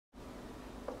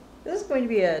This is going to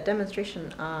be a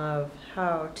demonstration of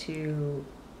how to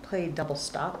play double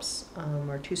stops,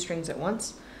 or two strings at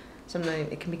once.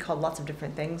 Sometimes it can be called lots of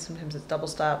different things. Sometimes it's double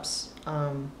stops.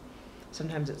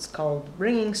 Sometimes it's called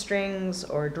ringing strings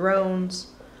or drones.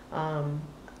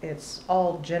 It's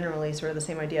all generally sort of the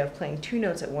same idea of playing two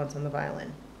notes at once on the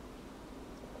violin.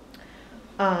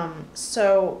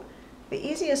 So the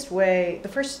easiest way, the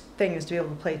first thing is to be able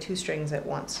to play two strings at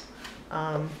once.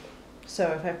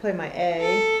 So if I play my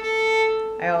A,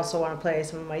 I also want to play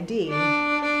some of my D.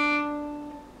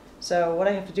 So what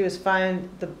I have to do is find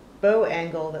the bow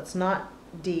angle that's not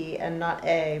D and not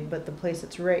A, but the place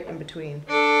that's right in between.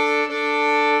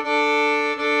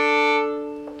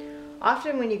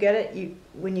 Often when you get it,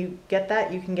 when you get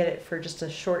that, you can get it for just a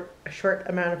short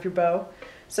amount of your bow.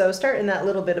 So start in that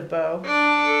little bit of bow,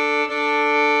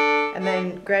 and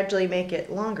then gradually make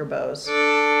it longer bows.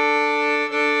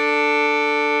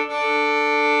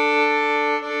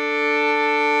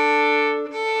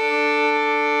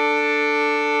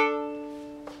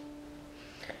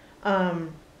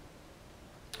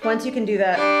 Once you can do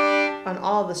that on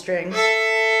all the strings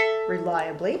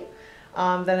reliably,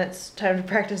 then it's time to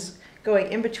practice going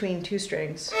in between two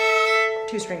strings,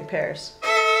 two string pairs.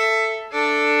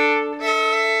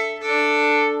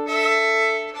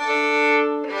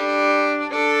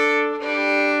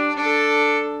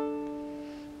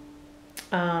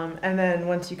 And then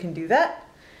once you can do that,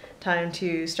 time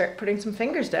to start putting some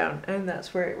fingers down, and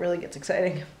that's where it really gets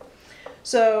exciting.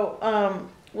 So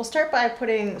we'll start by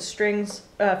putting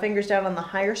fingers down on the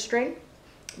higher string.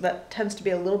 That tends to be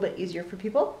a little bit easier for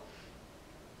people.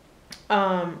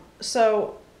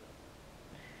 So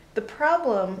the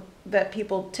problem that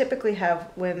people typically have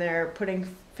when they're putting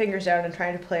fingers down and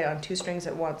trying to play on two strings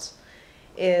at once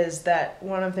is that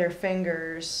one of their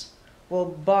fingers will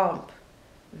bump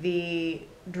the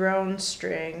drone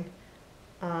string,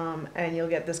 and you'll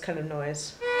get this kind of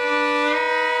noise.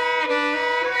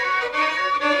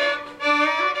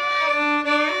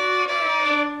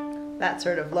 That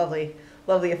sort of lovely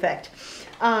effect.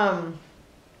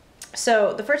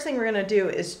 So the first thing we're going to do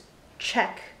is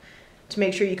check to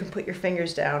make sure you can put your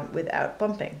fingers down without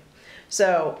bumping.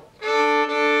 So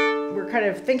we're kind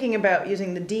of thinking about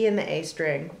using the D and the A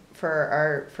string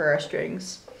for our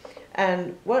strings.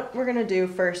 And what we're going to do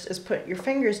first is put your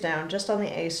fingers down just on the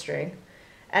A string.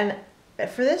 And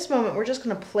for this moment, we're just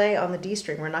going to play on the D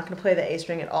string. We're not going to play the A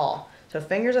string at all. So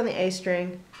fingers on the A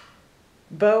string,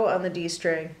 bow on the D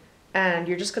string, and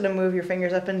you're just going to move your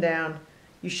fingers up and down.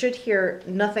 You should hear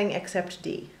nothing except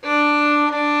D.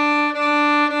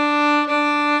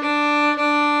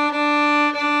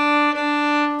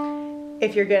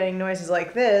 If you're getting noises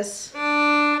like this,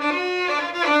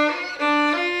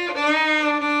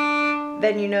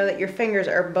 then you know that your fingers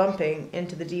are bumping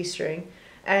into the D string,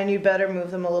 and you better move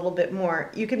them a little bit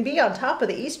more. You can be on top of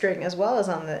the E string as well as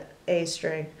on the A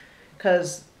string,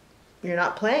 because you're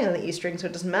not playing on the E string, so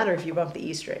it doesn't matter if you bump the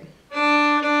E string.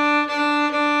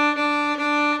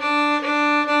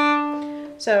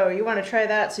 So you want to try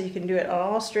that so you can do it on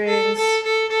all strings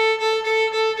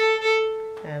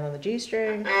and on the G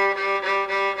string.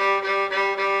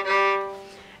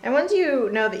 And once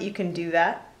you know that you can do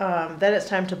that, then it's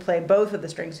time to play both of the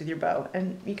strings with your bow.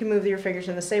 And you can move your fingers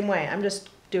in the same way. I'm just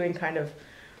doing kind of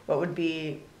what would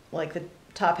be like the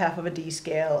top half of a D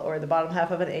scale or the bottom half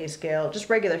of an A scale,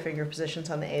 just regular finger positions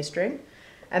on the A string.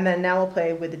 And then now we'll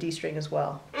play with the D string as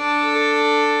well.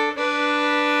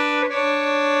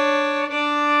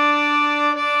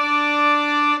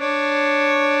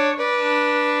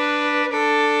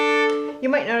 You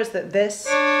might notice that this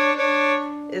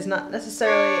is not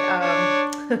necessarily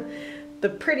the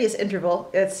prettiest interval.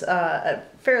 It's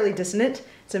fairly dissonant.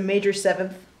 It's a major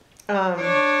seventh.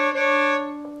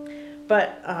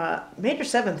 But major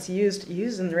sevenths used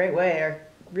in the right way are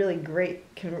really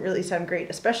great, can really sound great,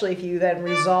 especially if you then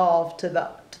resolve to the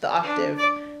octave,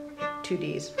 two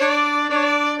Ds.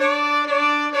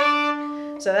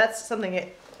 So that's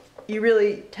something you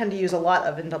really tend to use a lot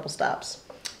of in double stops,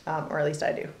 or at least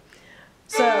I do.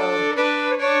 So,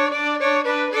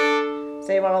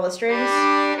 same on all the strings.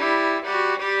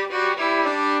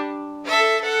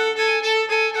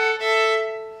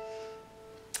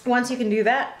 Once you can do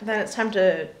that, then it's time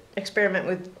to experiment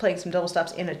with playing some double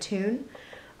stops in a tune.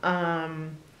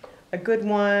 A good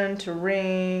one to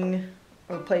ring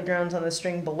or play drones on the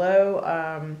string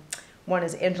below. One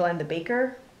is Angeline the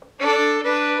Baker.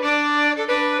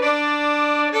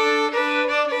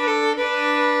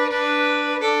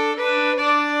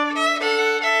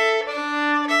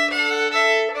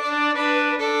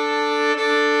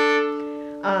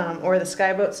 Or the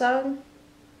Skyboat Song.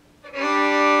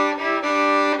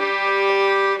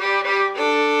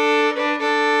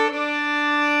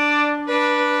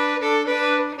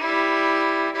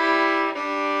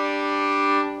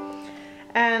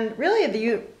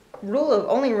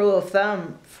 only rule of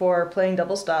thumb for playing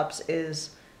double stops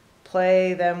is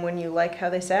play them when you like how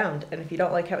they sound. And if you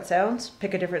don't like how it sounds,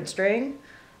 pick a different string.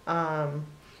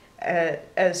 At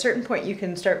a certain point, you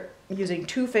can start using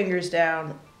 2 fingers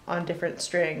down on different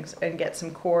strings and get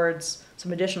some chords,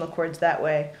 some additional chords that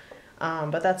way.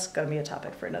 But that's going to be a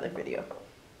topic for another video.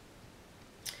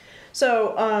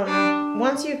 So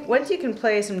once you can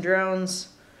play some drones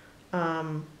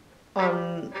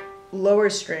on lower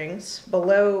strings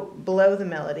below the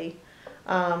melody,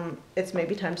 it's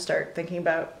maybe time to start thinking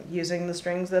about using the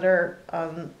strings that are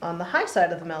on the high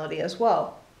side of the melody as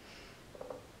well.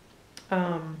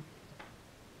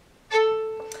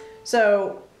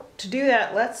 So to do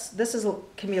that,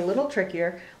 can be a little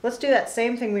trickier. Let's do that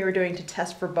same thing we were doing to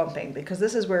test for bumping, because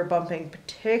this is where bumping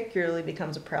particularly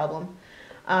becomes a problem.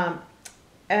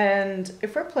 And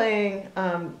if we're playing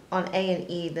on A and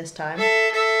E this time,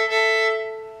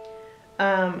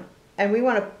 and we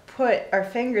want to put our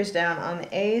fingers down on the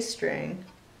A string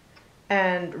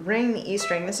and ring the E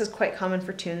string, this is quite common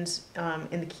for tunes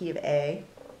in the key of A.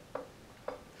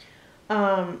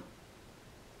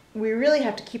 We really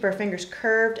have to keep our fingers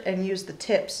curved and use the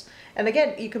tips. And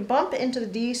again, you can bump into the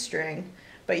D string,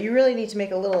 but you really need to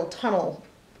make a little tunnel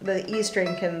the E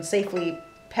string can safely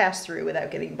pass through without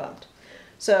getting bumped.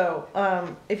 So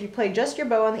if you play just your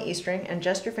bow on the E string and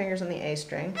just your fingers on the A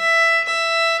string,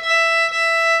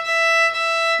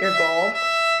 your goal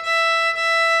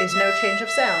is no change of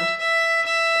sound.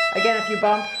 Again, if you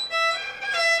bump,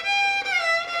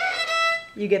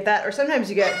 you get that, or sometimes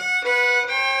you get,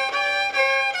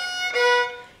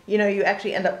 you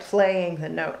actually end up playing the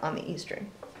note on the E string.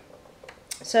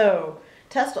 So,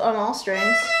 test on all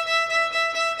strings.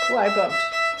 Oh, I bumped.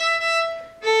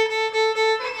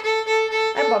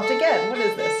 I bumped again. What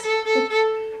is this?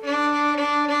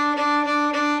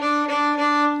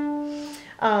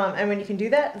 And when you can do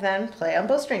that, then play on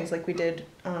both strings like we did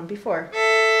before.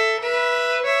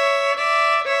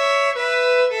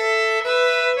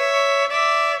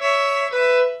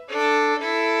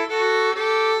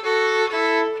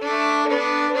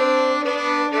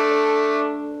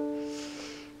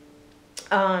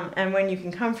 And when you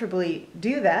can comfortably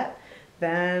do that,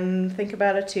 then think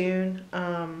about a tune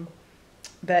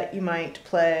that you might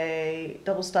play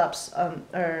double stops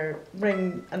or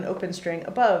ring an open string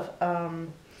above.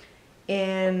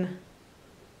 In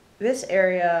this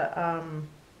area,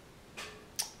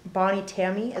 Bonnie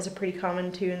Tammy is a pretty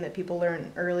common tune that people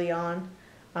learn early on.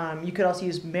 You could also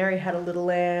use Mary Had a Little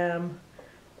Lamb,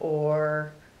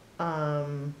 or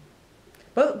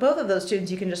both of those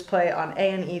tunes you can just play on A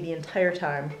and E the entire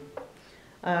time.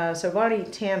 So Bonnie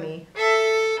Tammy.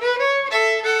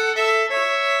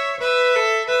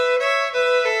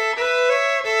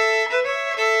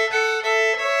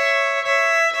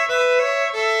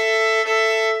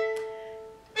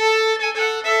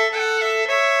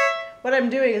 What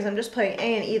I'm doing is I'm just playing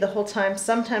A and E the whole time.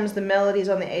 Sometimes the melody's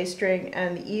on the A string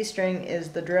and the E string is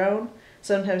the drone.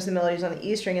 Sometimes the melody's on the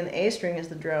E string and the A string is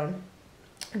the drone.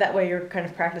 That way you're kind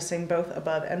of practicing both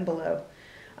above and below.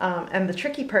 And the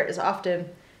tricky part is often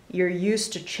you're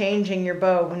used to changing your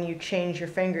bow when you change your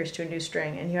fingers to a new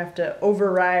string, and you have to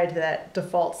override that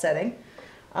default setting.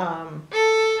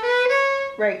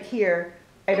 Right here,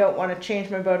 I don't want to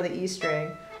change my bow to the E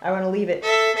string. I want to leave it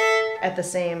at the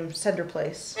same center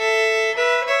place.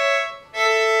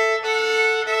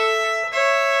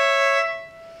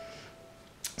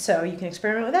 So you can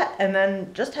experiment with that, and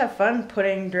then just have fun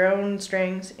putting drone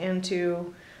strings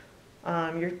into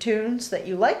your tunes that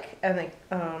you like, and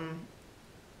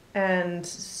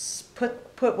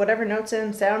put whatever notes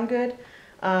in sound good.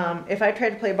 If I tried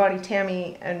to play Bonnie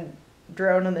Tammy and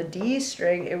drone on the D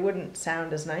string, it wouldn't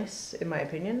sound as nice, in my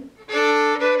opinion.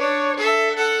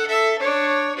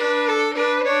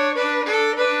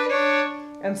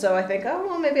 And so I think, oh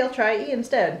well, maybe I'll try E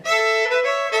instead.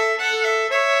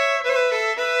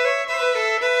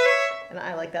 And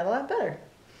I like that a lot better.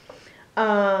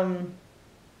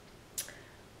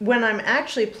 When I'm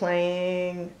actually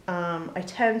playing, I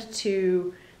tend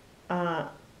to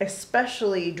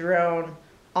especially drone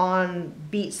on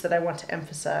beats that I want to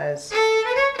emphasize.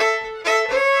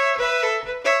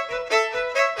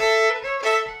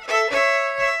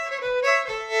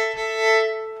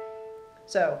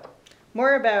 So,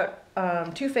 more about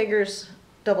 2 fingers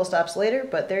double stops later,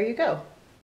 but there you go.